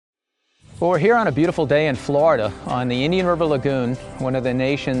Well, we're here on a beautiful day in Florida on the Indian River Lagoon, one of the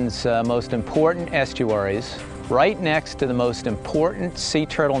nation's most important estuaries, right next to the most important sea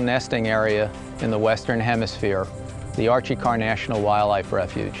turtle nesting area in the Western Hemisphere, the Archie Carr National Wildlife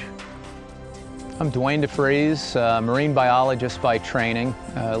Refuge. I'm Duane De Freese, marine biologist by training.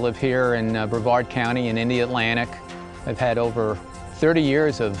 I live here in Brevard County in the Atlantic. I've had over 30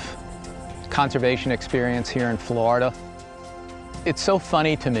 years of conservation experience here in Florida. It's so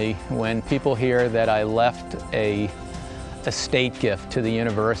funny to me when people hear that I left a estate gift to the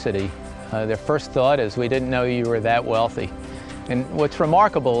university. Their first thought is, we didn't know you were that wealthy. And what's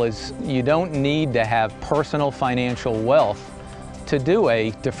remarkable is you don't need to have personal financial wealth to do a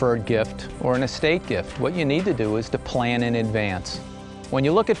deferred gift or an estate gift. What you need to do is to plan in advance. When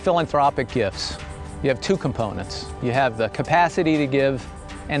you look at philanthropic gifts, you have two components. You have the capacity to give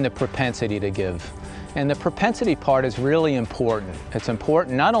and the propensity to give. And the propensity part is really important. It's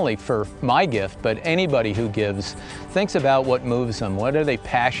important not only for my gift, but anybody who gives thinks about what moves them. What are they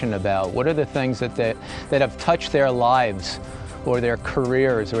passionate about? What are the things that have touched their lives or their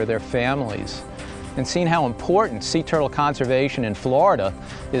careers or their families? And seeing how important sea turtle conservation in Florida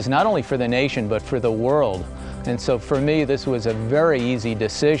is not only for the nation, but for the world. And so for me, this was a very easy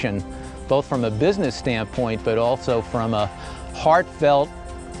decision, both from a business standpoint, but also from a heartfelt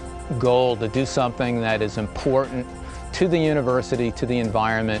goal to do something that is important to the university, to the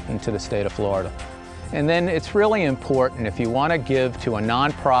environment, and to the state of Florida. And then it's really important, if you want to give to a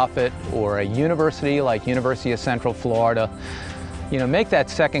nonprofit or a university like University of Central Florida, make that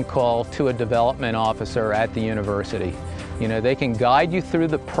second call to a development officer at the university. They can guide you through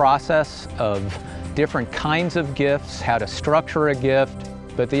the process of different kinds of gifts, how to structure a gift.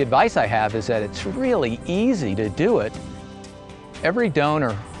 But the advice I have is that it's really easy to do it. Every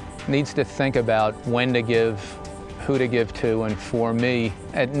donor needs to think about when to give, who to give to, and for me,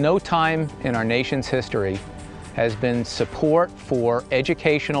 at no time in our nation's history has been support for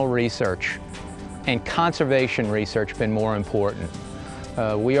educational research and conservation research been more important.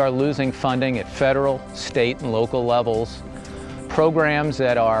 We are losing funding at federal, state, and local levels. Programs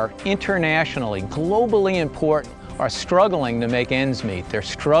that are internationally, globally important are struggling to make ends meet. They're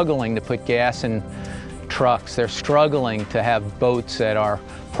struggling to put gas in trucks. They're struggling to have boats that are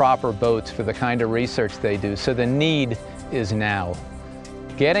proper boats for the kind of research they do. So the need is now.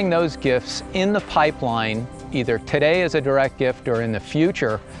 Getting those gifts in the pipeline, either today as a direct gift or in the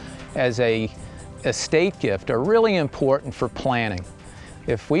future as a estate gift, are really important for planning.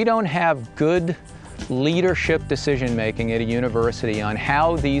 If we don't have good leadership decision-making at a university on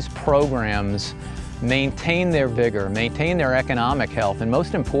how these programs maintain their vigor, maintain their economic health, and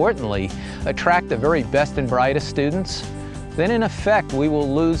most importantly, attract the very best and brightest students, then in effect, we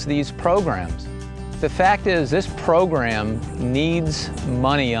will lose these programs. The fact is, this program needs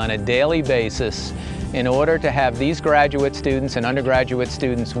money on a daily basis in order to have these graduate students and undergraduate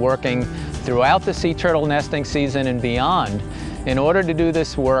students working throughout the sea turtle nesting season and beyond in order to do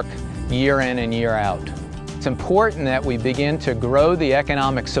this work year in and year out. It's important that we begin to grow the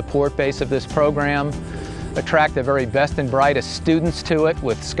economic support base of this program, attract the very best and brightest students to it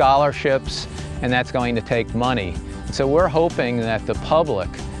with scholarships, and that's going to take money. So we're hoping that the public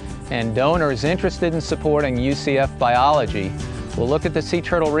and donors interested in supporting UCF biology will look at the Sea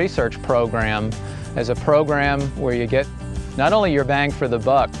Turtle Research Program as a program where you get not only your bang for the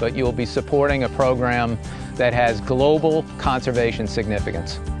buck, but you'll be supporting a program that has global conservation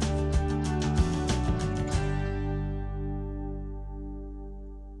significance.